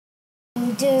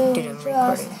I'm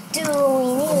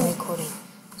recording.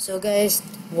 So guys,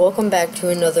 welcome back to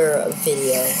another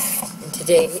video. And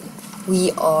today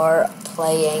we are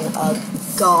playing a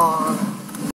GAR.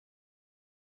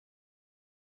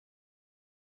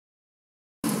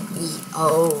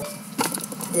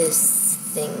 This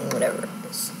thing, whatever it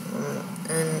is.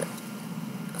 And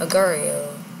Agario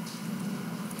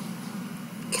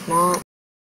cannot.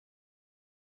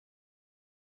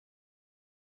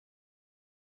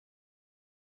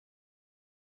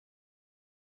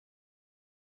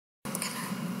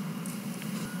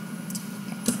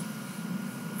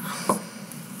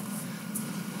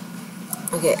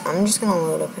 Okay, I'm just gonna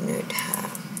load up a new tab.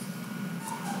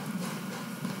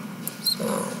 So,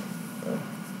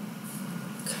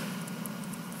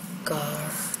 Gario.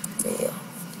 Gario.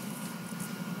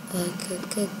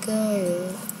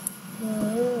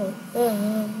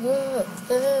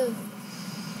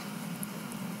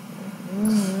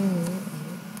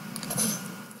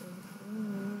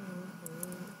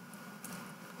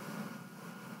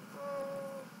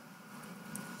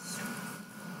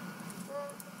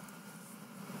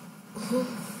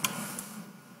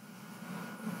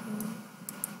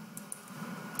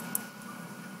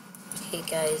 Okay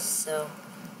guys, so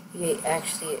we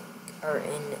actually are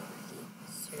in the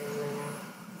server now.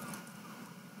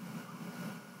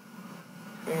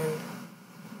 And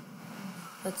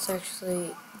let's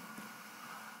actually,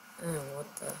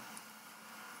 what the,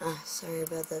 sorry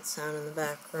about that sound in the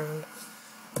background.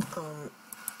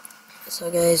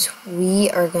 So guys, we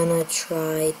are gonna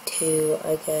try to,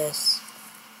 I guess,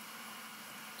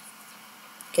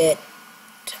 get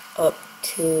up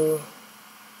to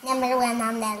number one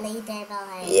on that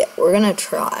leaderboard. Yeah, we're gonna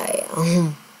try.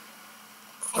 I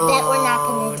bet we're not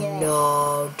gonna do it.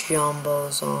 No,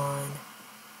 Jumbo's on.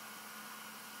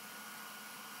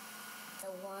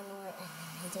 The one where I'm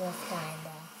gonna do a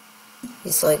kinda.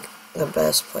 He's like the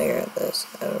best player at this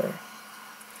ever.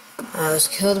 I was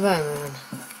killed by a moon.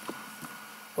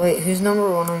 Wait, who's number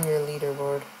one on your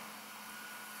leaderboard?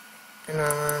 An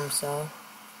unarmed cell?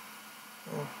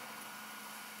 Oh.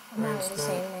 I'm not really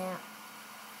saying that.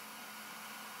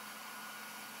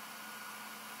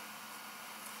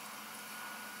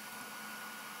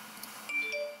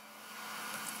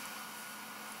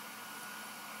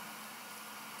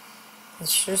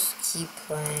 Let's just keep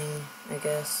playing, I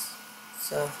guess.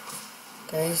 So,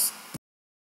 guys.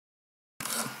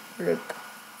 Rip.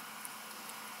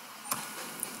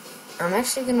 I'm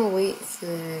actually gonna wait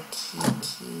for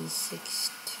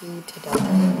Kiki62 to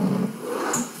die,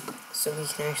 so we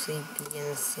can actually be in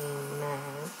the same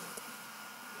map.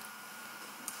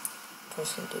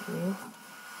 Person did move.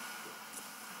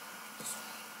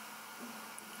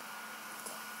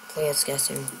 Okay, let's guess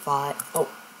in 5. Oh.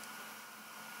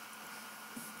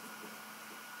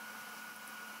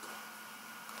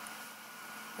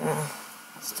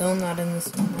 Still not in this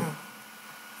one now.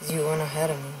 Because you went ahead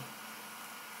of me.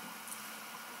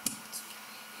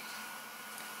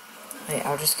 Wait,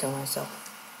 I'll just kill myself.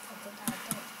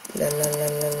 La la la la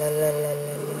la la la la la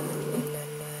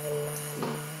la.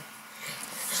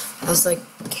 I was like,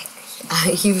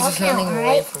 he was running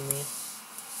away from me.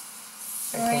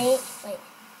 Okay.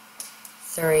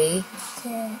 3,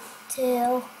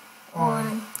 2,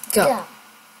 1, go.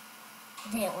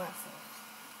 It didn't work for me.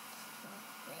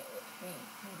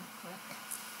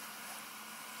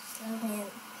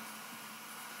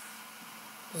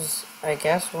 I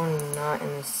guess we're not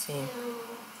in the same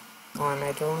one.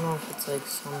 I don't know if it's like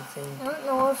something. I don't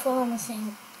know if we're on the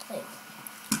same place.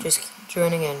 Just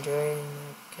joining in, again.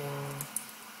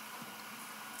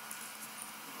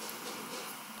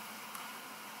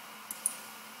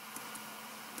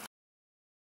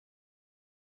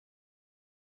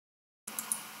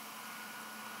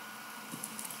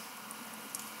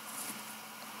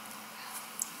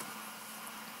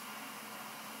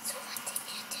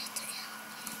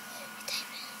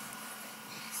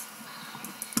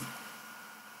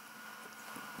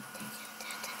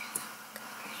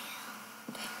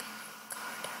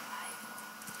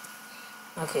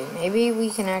 Okay, maybe we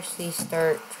can actually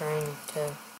start trying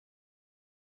to.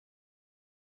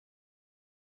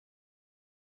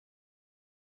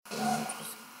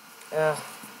 Yes.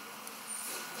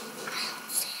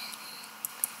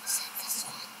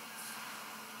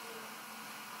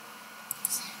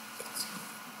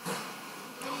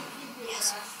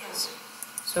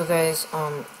 So guys,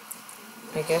 I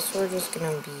guess we're just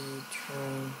gonna be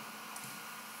trying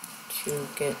to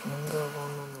get number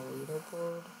 1 on the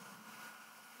leaderboard.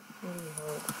 Maybe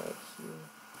hard right here.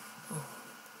 Oh,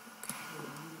 okay.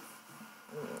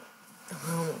 I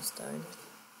almost died.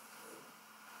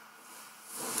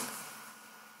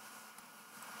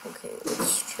 Okay,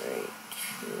 let's try to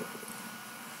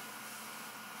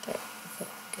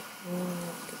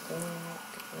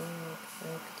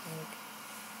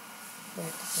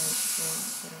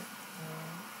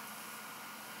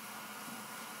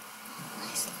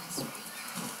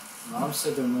Mom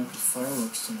said there might be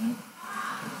fireworks tonight.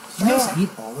 Did you guys eat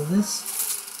all of this?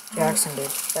 Jackson did.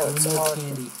 That was No all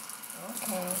candy.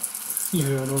 Okay.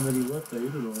 You had already left. I ate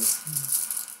it all.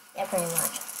 Yeah, pretty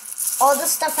much. All the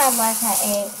stuff I left, I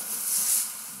ate.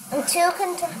 I'm too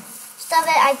stuff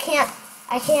that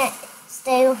I can't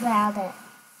stay without it.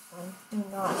 Do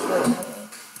not shoot me.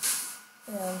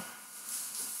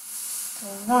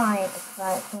 Right,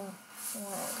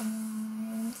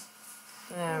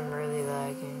 Yeah, I'm really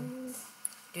lagging.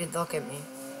 Dude, look at me.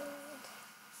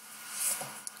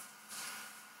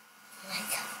 Oh my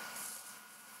God.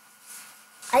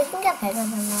 I can get bigger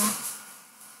than that.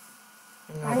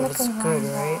 I know, but it's good,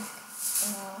 right?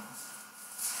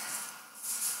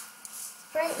 It's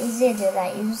pretty easy to do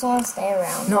that. You just want to stay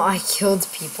around. No, I killed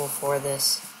people for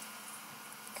this.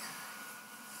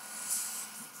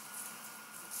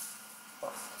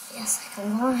 Yes, I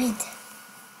can blind.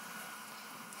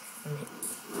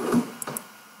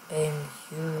 I'm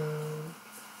huge.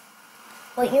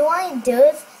 What you want to do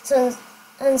is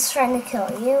someone's trying to kill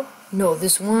you. No,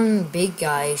 this one big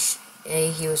guy,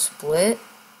 he was split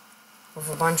with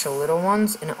a bunch of little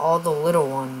ones, and all the little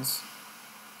ones,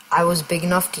 I was big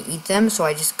enough to eat them, so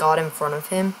I just got in front of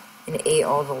him and ate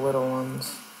all the little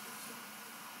ones.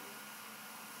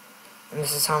 And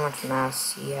this is how much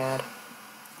mass he had.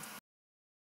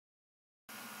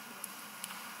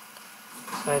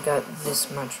 So I got this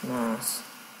much mass.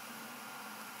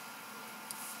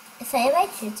 If anybody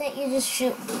shoots at you, just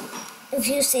shoot. If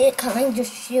you see it coming,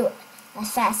 just shoot as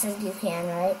fast as you can,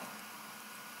 right?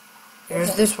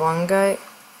 There's this one guy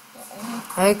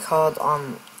I called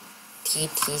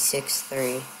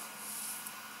TT63.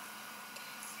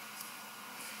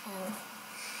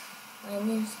 My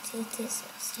name's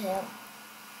TT62.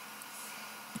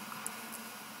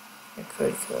 I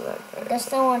could kill that guy.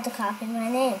 Just don't want to copy my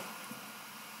name.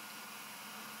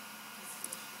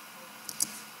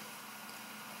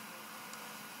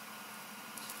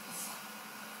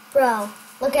 Bro,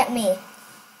 look at me.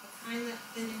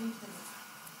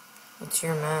 What's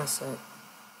your mass at?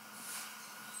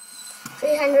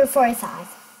 345.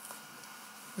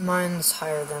 Mine's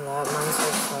higher than that. Mine's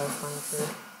like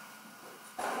 500.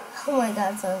 Oh my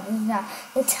God, so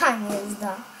the time is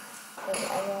the.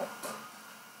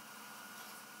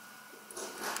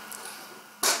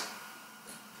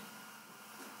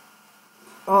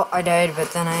 Oh, I died,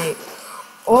 but then I...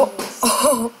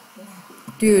 Oh!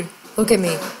 Dude, look at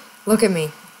me. Look at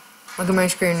me. Look at my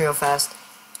screen real fast.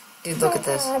 Dude, look at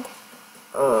this.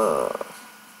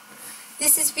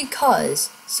 This is because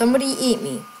somebody ate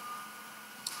me.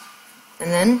 And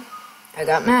then I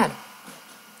got mad.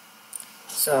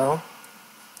 So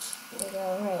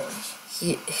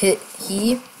he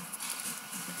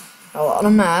a lot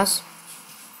of mass.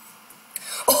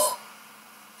 Oh,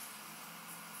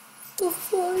 the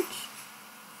fudge.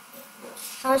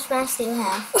 How much mass do you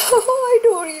have? I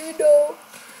don't even know.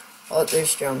 Oh,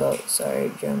 there's Jumbo.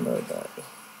 Sorry, Jumbo died.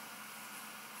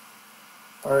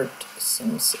 Bart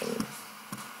Simpson.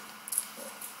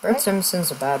 Bart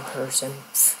Simpson's a bad person.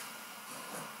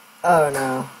 Oh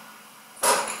no.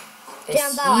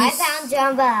 Jumbo, I found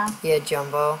Jumbo. Yeah,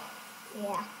 Jumbo.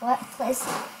 Yeah, what place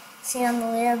is he on the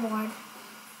leaderboard?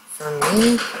 For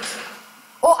me?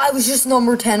 Oh, I was just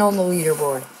number 10 on the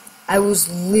leaderboard. I was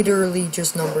literally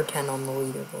just number 10 on the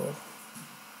leaderboard.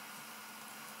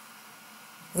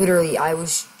 Literally, I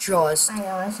was just I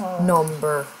know, I saw it.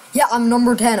 number... Yeah, I'm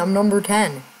number 10. I'm number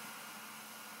 10.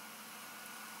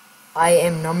 I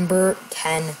am number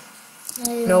 10.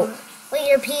 Nope. Wait,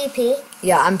 you're PvP?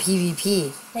 Yeah, I'm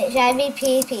PvP. Wait, should I be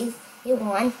PvP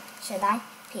 1? Should I?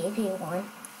 PvP 1.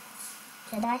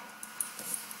 Should I?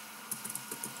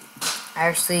 I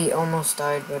actually almost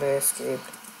died, but I escaped.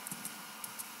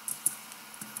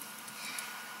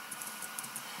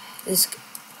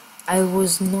 I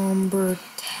was number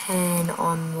 10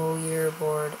 on the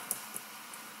leaderboard.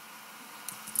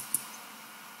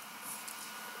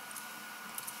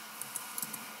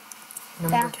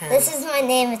 Number 10. This is my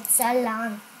name. It's so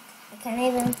long. I can't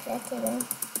even fit it in.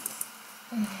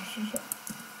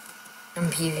 I'm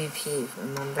PvP,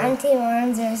 remember? I'm Team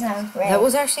 107. That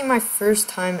was actually my first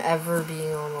time ever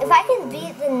being on the If I can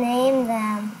beat the name,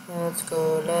 then... Let's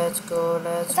go, let's go,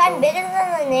 let's If go. I'm bigger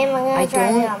than the name, I'm going to try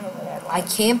to don't- get on the leaderboard. I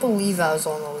can't believe I was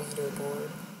on the leaderboard.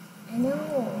 I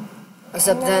know.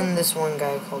 Except then this one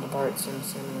guy called Bart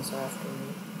Simpson was after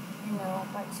me. I know,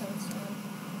 but since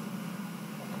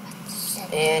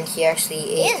And he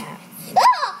actually ate half.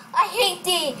 Ah! I hate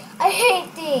D! I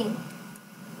hate D!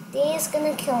 D is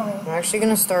gonna kill me. I'm actually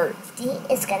gonna start. D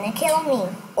is gonna kill me.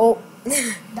 Oh.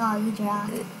 Doggy drop.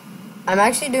 I'm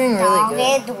actually doing really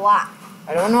good. Doggy drop.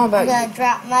 I don't know about I'm gonna you.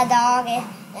 drop my doggy.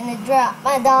 And drop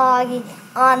my doggy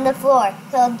on the floor.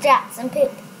 He'll drop some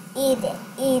poop. Eat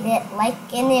it like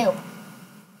a noob.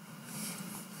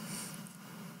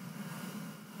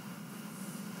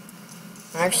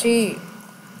 I'm actually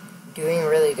doing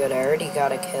really good. I already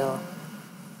got a kill.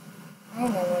 I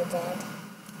never did.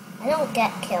 I don't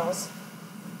get kills.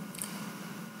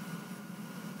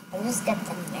 I just get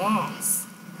the mass.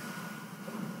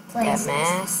 Places. That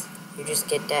mass? You just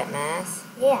get that mass?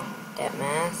 Yeah. That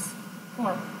mass? Come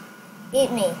on.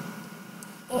 Eat me.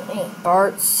 Eat me.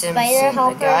 Bart Simpson, the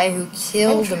helper. guy who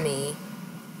killed me,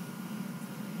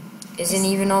 isn't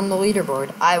even on the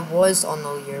leaderboard. I was on the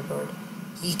leaderboard.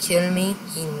 He killed me,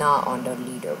 he not on the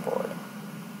leaderboard.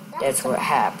 That's what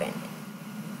happened.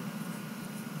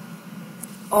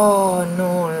 Oh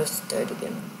no, I was dead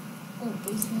again.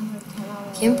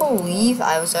 Can't believe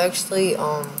I was actually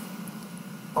on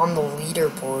the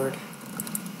leaderboard.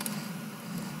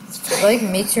 It like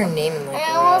makes your name in like I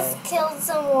red. almost killed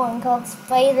someone called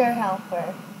Spider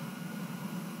Helper.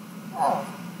 Oh.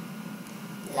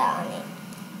 Lani.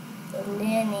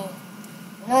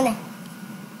 Lani.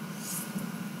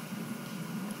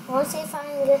 What's he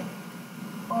find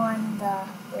on the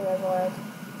leaderboard?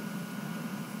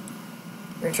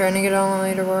 You're trying to get on the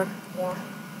leaderboard? Yeah.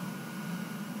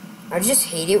 I just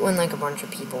hate it when like a bunch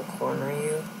of people corner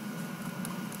you.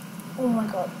 Oh my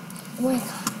god. Oh my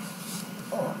god.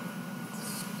 Oh.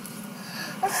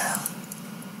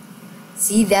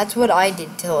 See, that's what I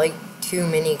did to like too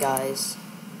many guys.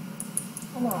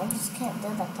 No, I just can't do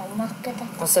that. I'm not good at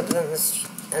that. Except then this,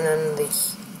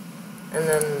 and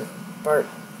then Bart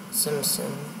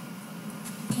Simpson.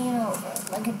 Came over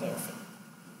like a doofy.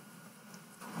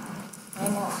 I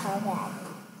know how bad.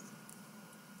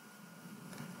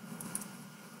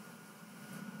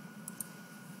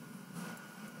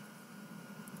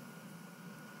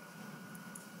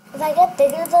 If I get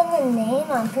bigger than the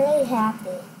name, I'm pretty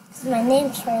happy. Because my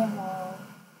name's very long.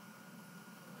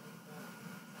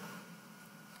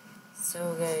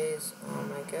 So guys,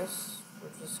 I guess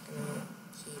we're just gonna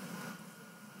keep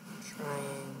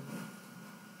trying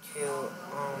to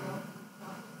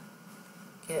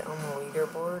get on the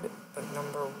leaderboard, but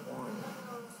number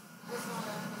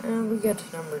 1. And we got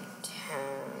to number 10.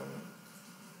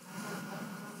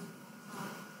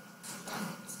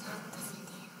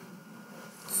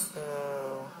 So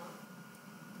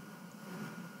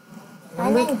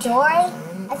Finding Dory?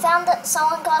 I found that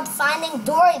someone called Finding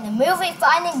Dory. The movie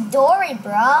Finding Dory,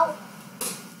 bro.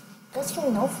 Guess you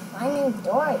know Finding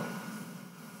Dory.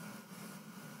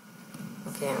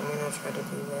 Okay, I'm gonna try to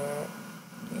do that.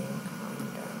 And calm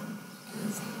down.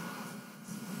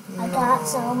 I got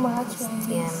so much Damn,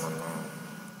 money. I'm out.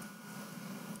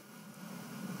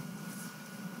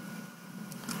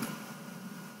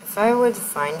 If I would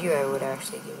find you, I would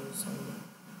actually give you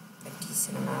a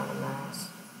decent amount of mass.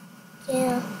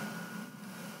 Yeah.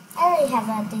 I already have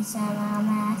a decent amount of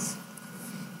mass.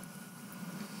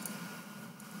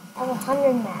 I have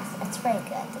 100 mass. That's pretty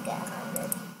good to get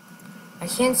 100. I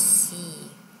can't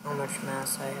see how much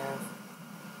mass I have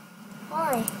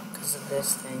Why? because of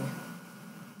this thing.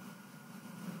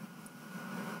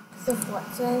 Because of what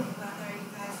thing?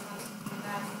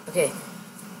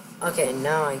 Okay,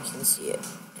 now I can see it.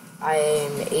 I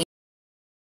am 8.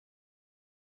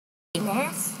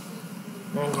 Mass?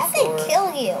 94. I could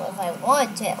kill you if I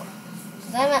wanted to.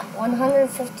 Because I'm at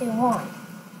 151.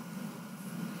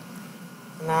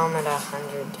 Now I'm at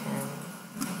 110.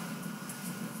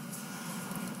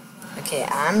 Okay,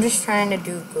 I'm just trying to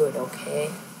do good, okay?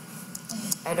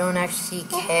 I don't actually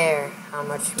care how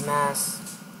much mass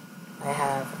I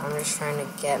have. I'm just trying to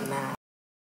get mass.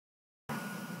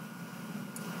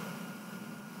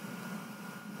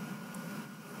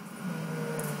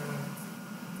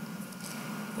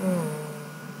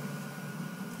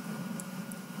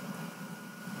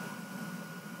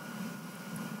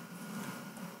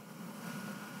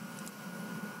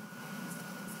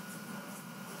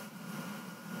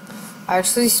 I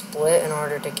actually split in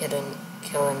order to kill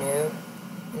a noob.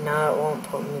 And now it won't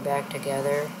put me back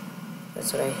together.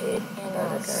 That's what I hate I know,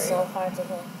 about it, it's right? so hard to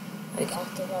get Like, back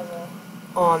together.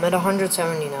 oh, I'm at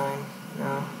 179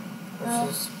 now. No,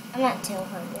 Which is I'm at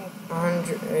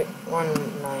 200.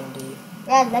 190.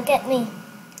 Red, look at me.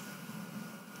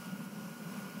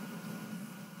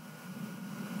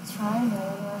 Trying to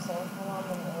really myself on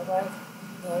the neighbor.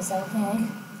 It's okay.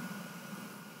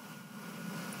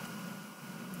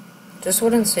 Just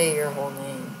wouldn't say your whole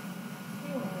name.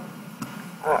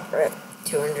 Rip.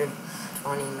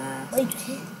 220 math. Wait,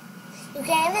 you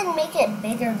can't even make it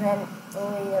bigger than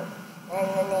than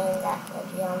the name that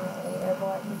would be on the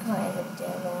leaderboard. You can't even do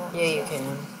that. Yeah, you can.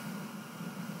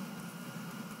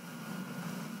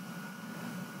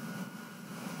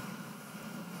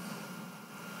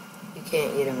 You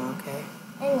can't eat them, okay?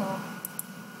 I know.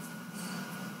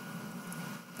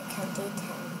 I can't do 10.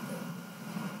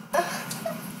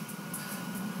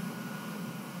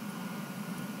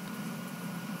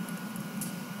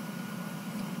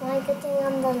 Am I getting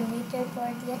on the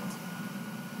leaderboard yet?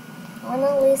 I want to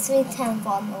at least be 10th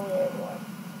on the leaderboard.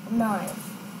 9.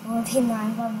 I want to be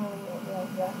 9th on the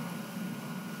leaderboard.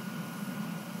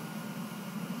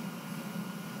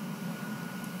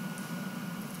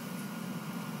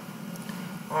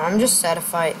 But I'm just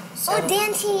satisfied. oh,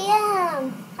 Dan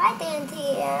TM! Hi, Dan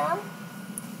TM.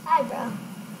 Hi, bro.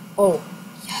 Oh,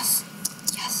 yes.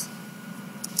 Yes.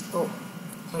 Oh,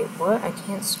 wait, what? I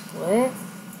can't split?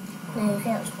 No, you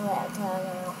can't split it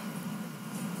now.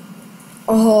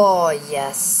 Oh,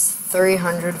 yes.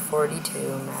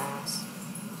 342 mass.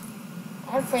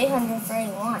 I have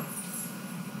 331.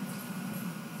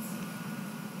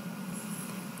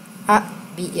 Ah,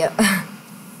 beat ya.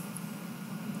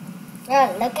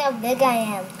 Bro, look how big I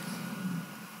am.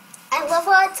 I love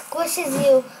how it squishes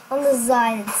you on the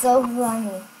side. It's so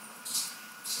funny.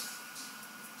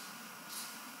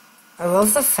 I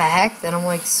love the fact that I'm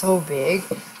like so big.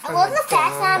 I love the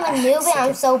fact that I'm a noob and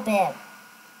I'm so big.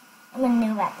 I'm a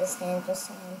noob at this game, just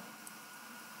saying.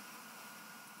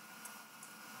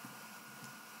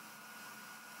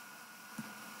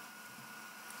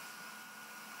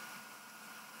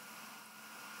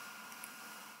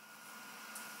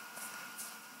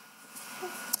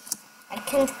 I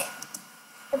can't.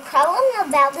 The problem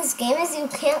about this game is you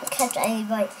can't catch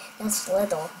anybody that's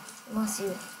little unless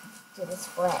you do the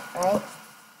split, right?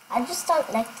 I just don't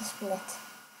like the split.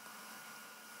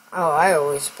 Oh, I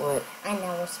always split. I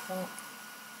never split.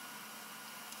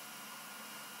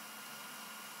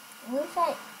 What if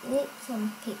I eat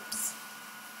some peeps?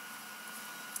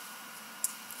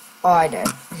 Oh, I died.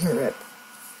 Rip.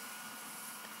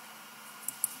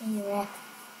 Yeah.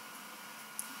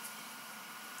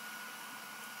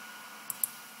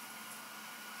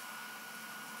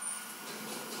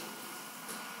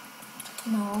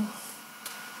 No.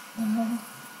 No.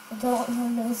 I don't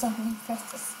want to lose on my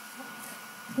first.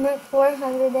 I'm at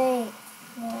 408.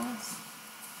 Yes.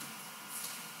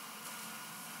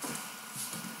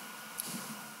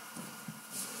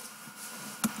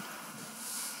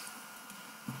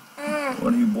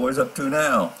 What are you boys up to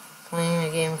now? Playing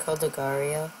a game called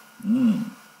Agaria. Are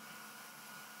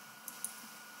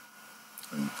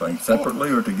you playing separately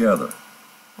or together?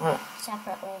 What?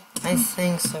 Separately. I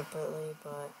think separately,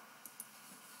 but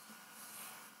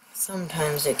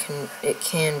sometimes it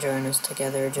can join us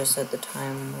together just at the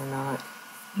time we're not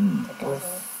with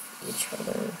each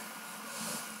other.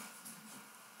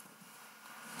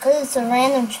 Because it's a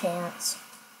random chance.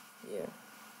 Yeah.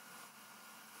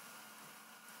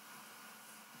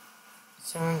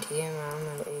 17, I'm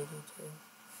at 82.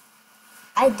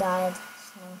 I died,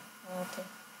 so I have to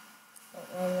get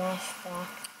my mash back.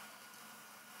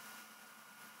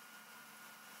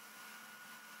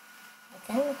 I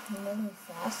kind of really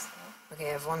fast though. Okay,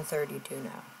 I have 132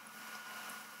 now.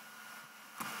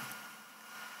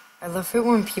 I love it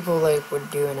when people like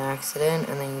would do an accident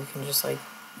and then you can just like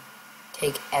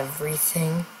take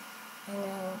everything. I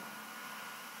know.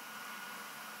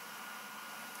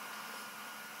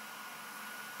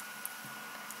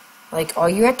 Like all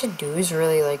you have to do is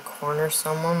really like corner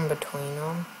someone between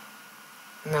them,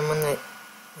 and then when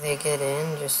they get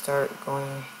in, just start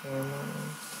going ham on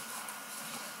them.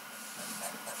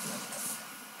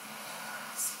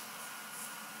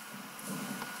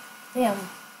 Damn.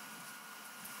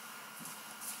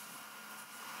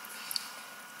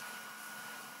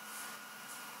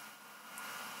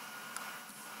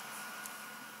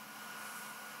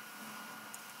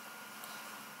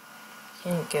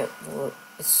 Can't get.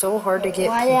 It's so hard to get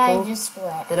Why did I people just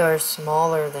split? that are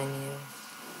smaller than you.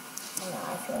 I know,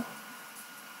 I feel.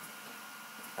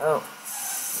 Oh.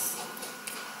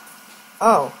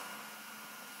 Oh.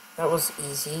 That was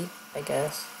easy, I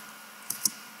guess.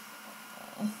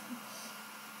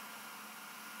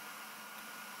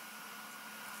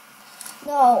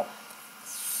 No.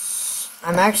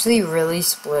 I'm actually really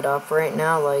split up right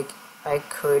now, like, I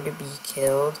could be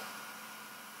killed.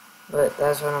 But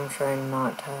that's what I'm trying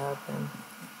not to happen.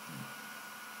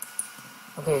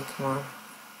 Okay, come on.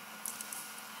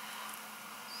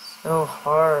 So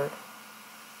hard.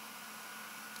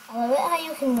 I love it how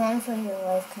you can run for your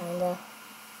life, kinda.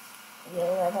 You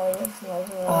literally just live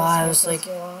your Oh, I life was as like,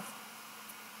 you want.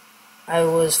 I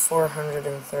was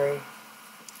 403.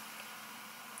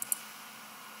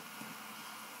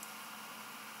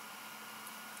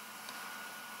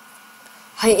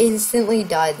 I instantly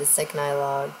died the second I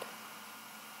logged.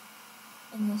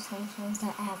 And sometimes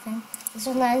that happens.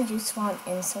 Sometimes you spawn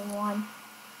in someone.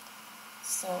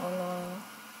 So annoying.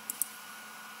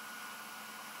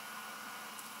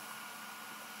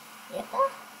 Yoda?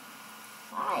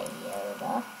 Hi,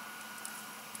 Yoda.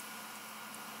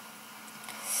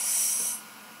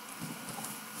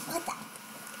 What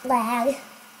the? Lag.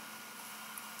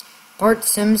 Bart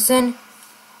Simpson?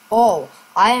 Oh,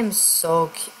 I am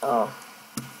so oh.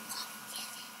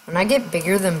 When I get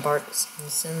bigger than Bart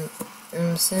Simpson,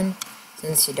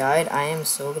 since he died, I am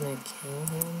so gonna kill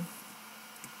him.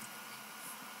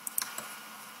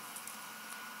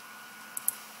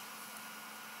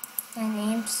 My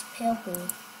name's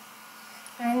Pilby.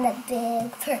 I'm the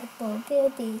big purple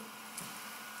baby.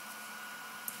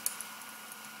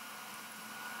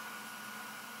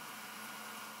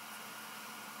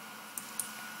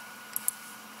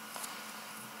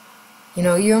 You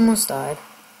know, you almost died.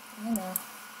 I know.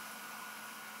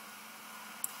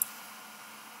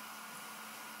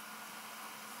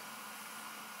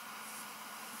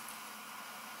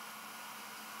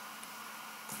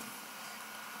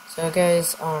 So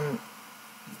guys,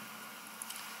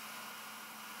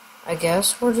 I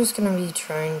guess we're just gonna be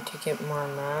trying to get more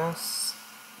mass.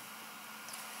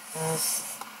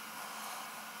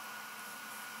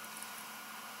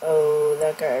 Oh,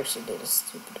 that guy actually did a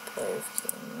stupid play of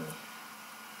killing me.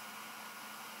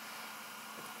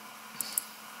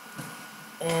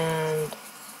 And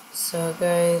so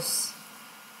guys,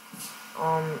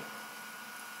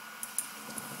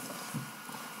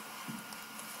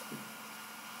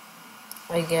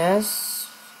 I guess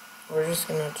we're just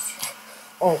gonna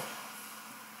oh.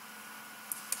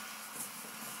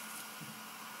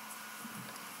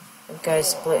 That guy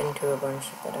split into a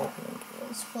bunch, but I couldn't do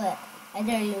it. Split. I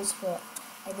dare you split.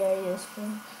 I dare you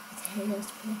split. I dare you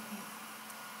split.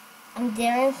 I'm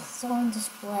daring someone to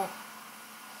split.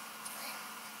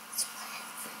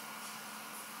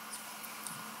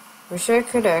 Wish I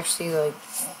could actually like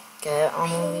get on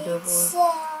the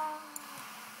leaderboard.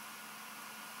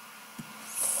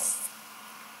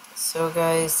 So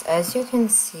guys, as you can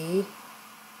see,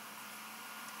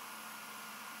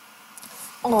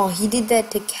 oh, he did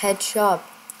that to catch up,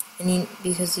 and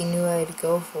because he knew I'd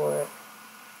go for it.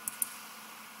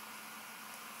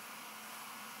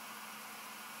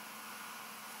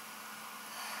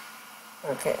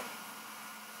 Okay.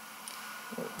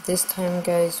 This time,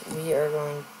 guys, we are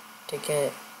going to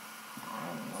get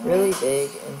really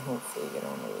big and hopefully get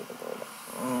on the leaderboard.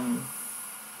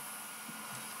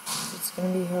 It's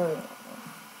gonna be hard.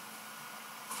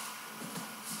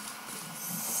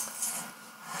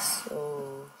 So,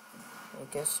 I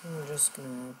guess I'm just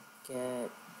gonna get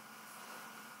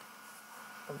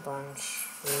a bunch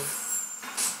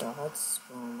of dots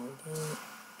while I'm waiting,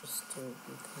 just to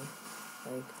become,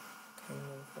 like, kind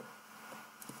of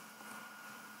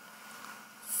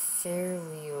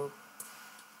fairly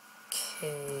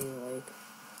okay, like,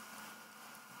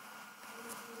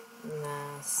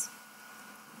 mass.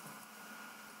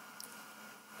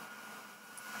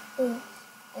 Ooh,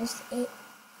 there's 8.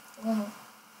 Wow.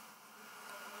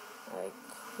 I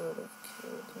could have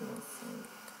killed him, I think.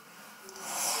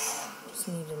 Just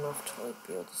need enough to like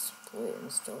be able to split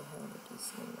and still have a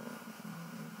decent amount.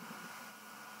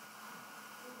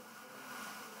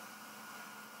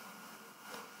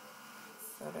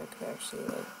 Thought I could actually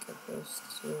like get those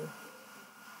two.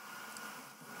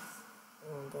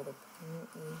 But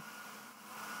apparently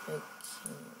I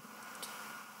can't.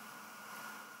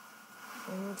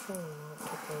 I'm gonna try not to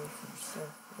go for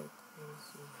stuff like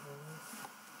crazy hard.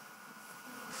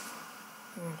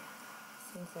 I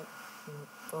think that.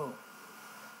 Oh.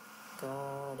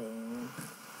 Got him.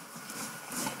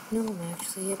 No, I'm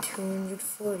actually at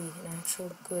 240, an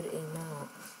actual good amount.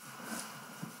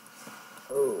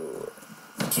 Oh,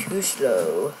 too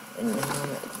slow. And now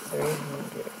I'm at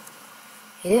 300.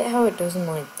 Hate it how it doesn't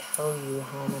like tell you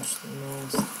how much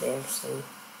mass they actually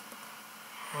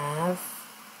have.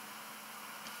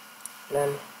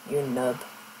 Lol, you nub.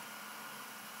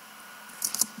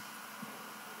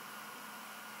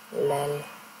 Lol.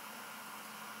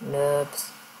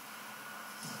 Nubs.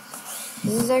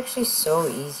 This is actually so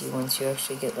easy once you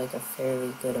actually get like a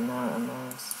fairly good amount of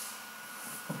mass.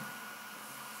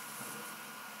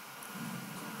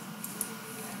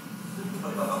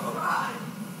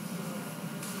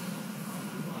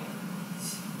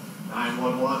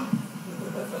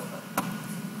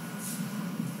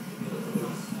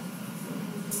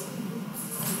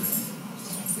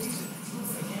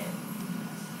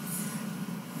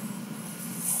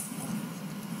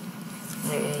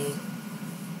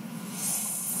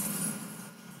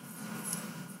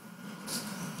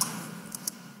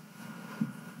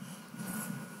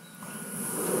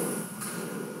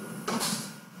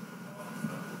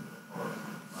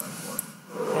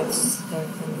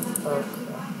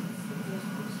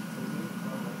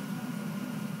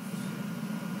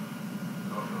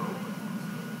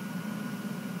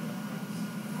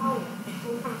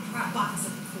 drop box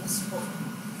at the full school.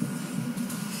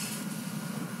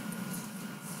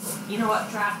 You know what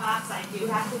drop box I do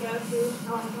have to go to?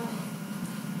 The library.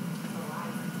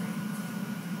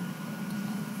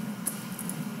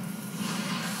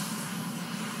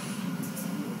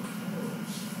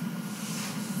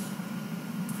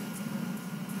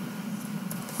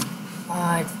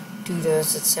 Dude,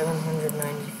 it's at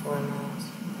 794 miles.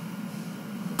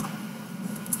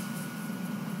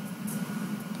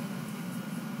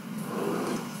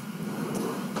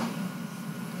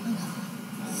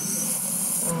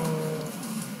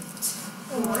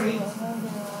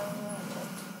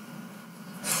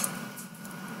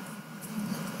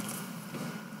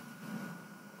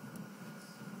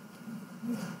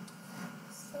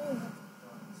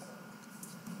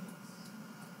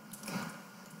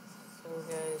 So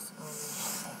guys,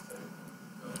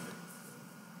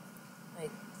 I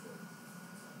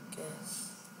guess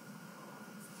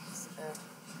that,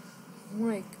 oh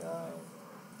my god.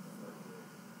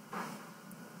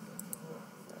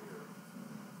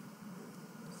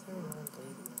 Is there an old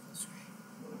lady on the screen?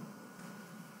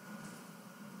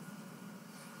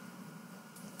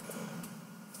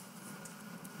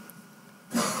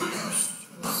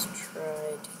 Let's try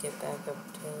to get back up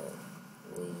to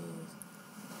Lee.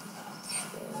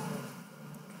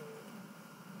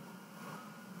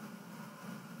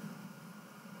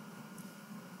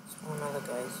 There's one other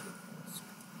guys who can speak.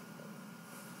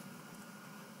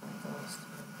 Last time.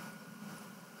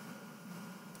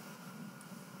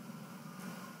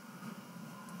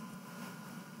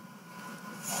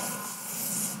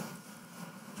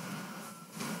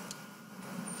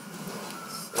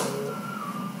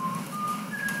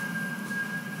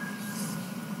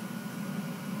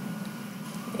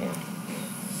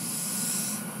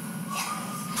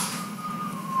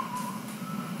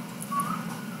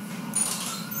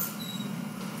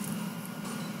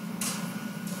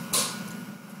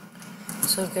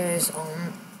 So guys, I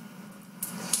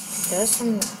guess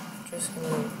I'm just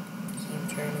gonna keep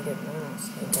trying to get mouse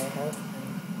like I have been.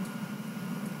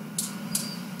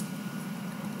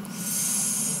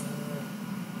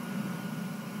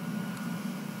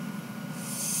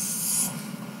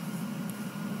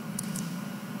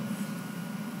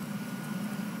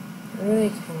 I really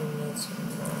kind of need some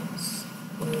mouse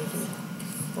maybe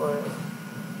for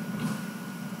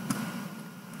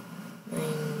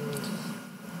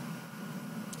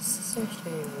this is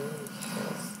actually really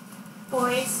cool.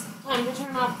 Boys, time to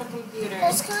turn off the computer.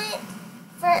 Let's can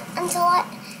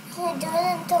we do it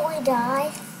until we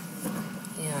die?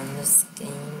 Yeah, in this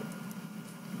game.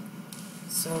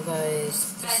 So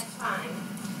guys, Bedtime.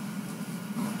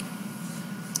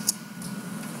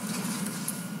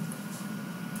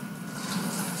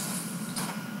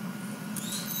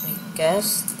 I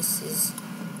guess this is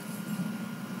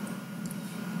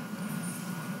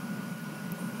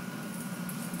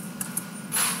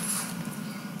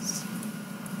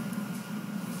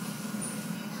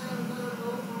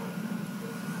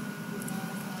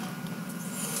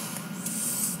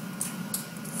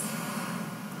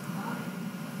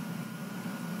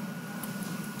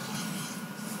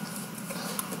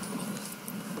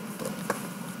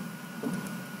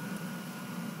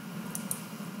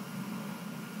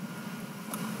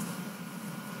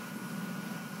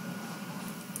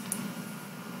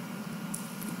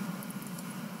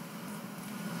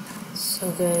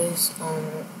so guys,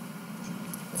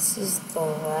 this is the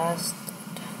last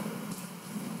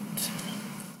attempt.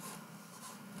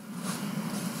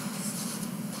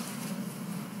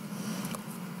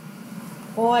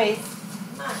 Boys,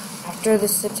 come on. After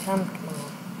this attempt, Mom.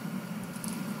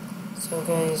 So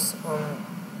guys,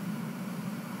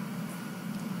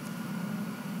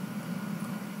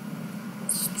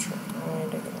 let's try to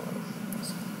get out of this.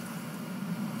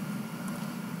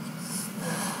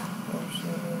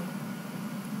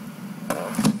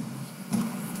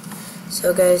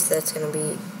 So guys, that's gonna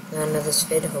be the end of this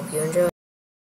vid. Hope you enjoy.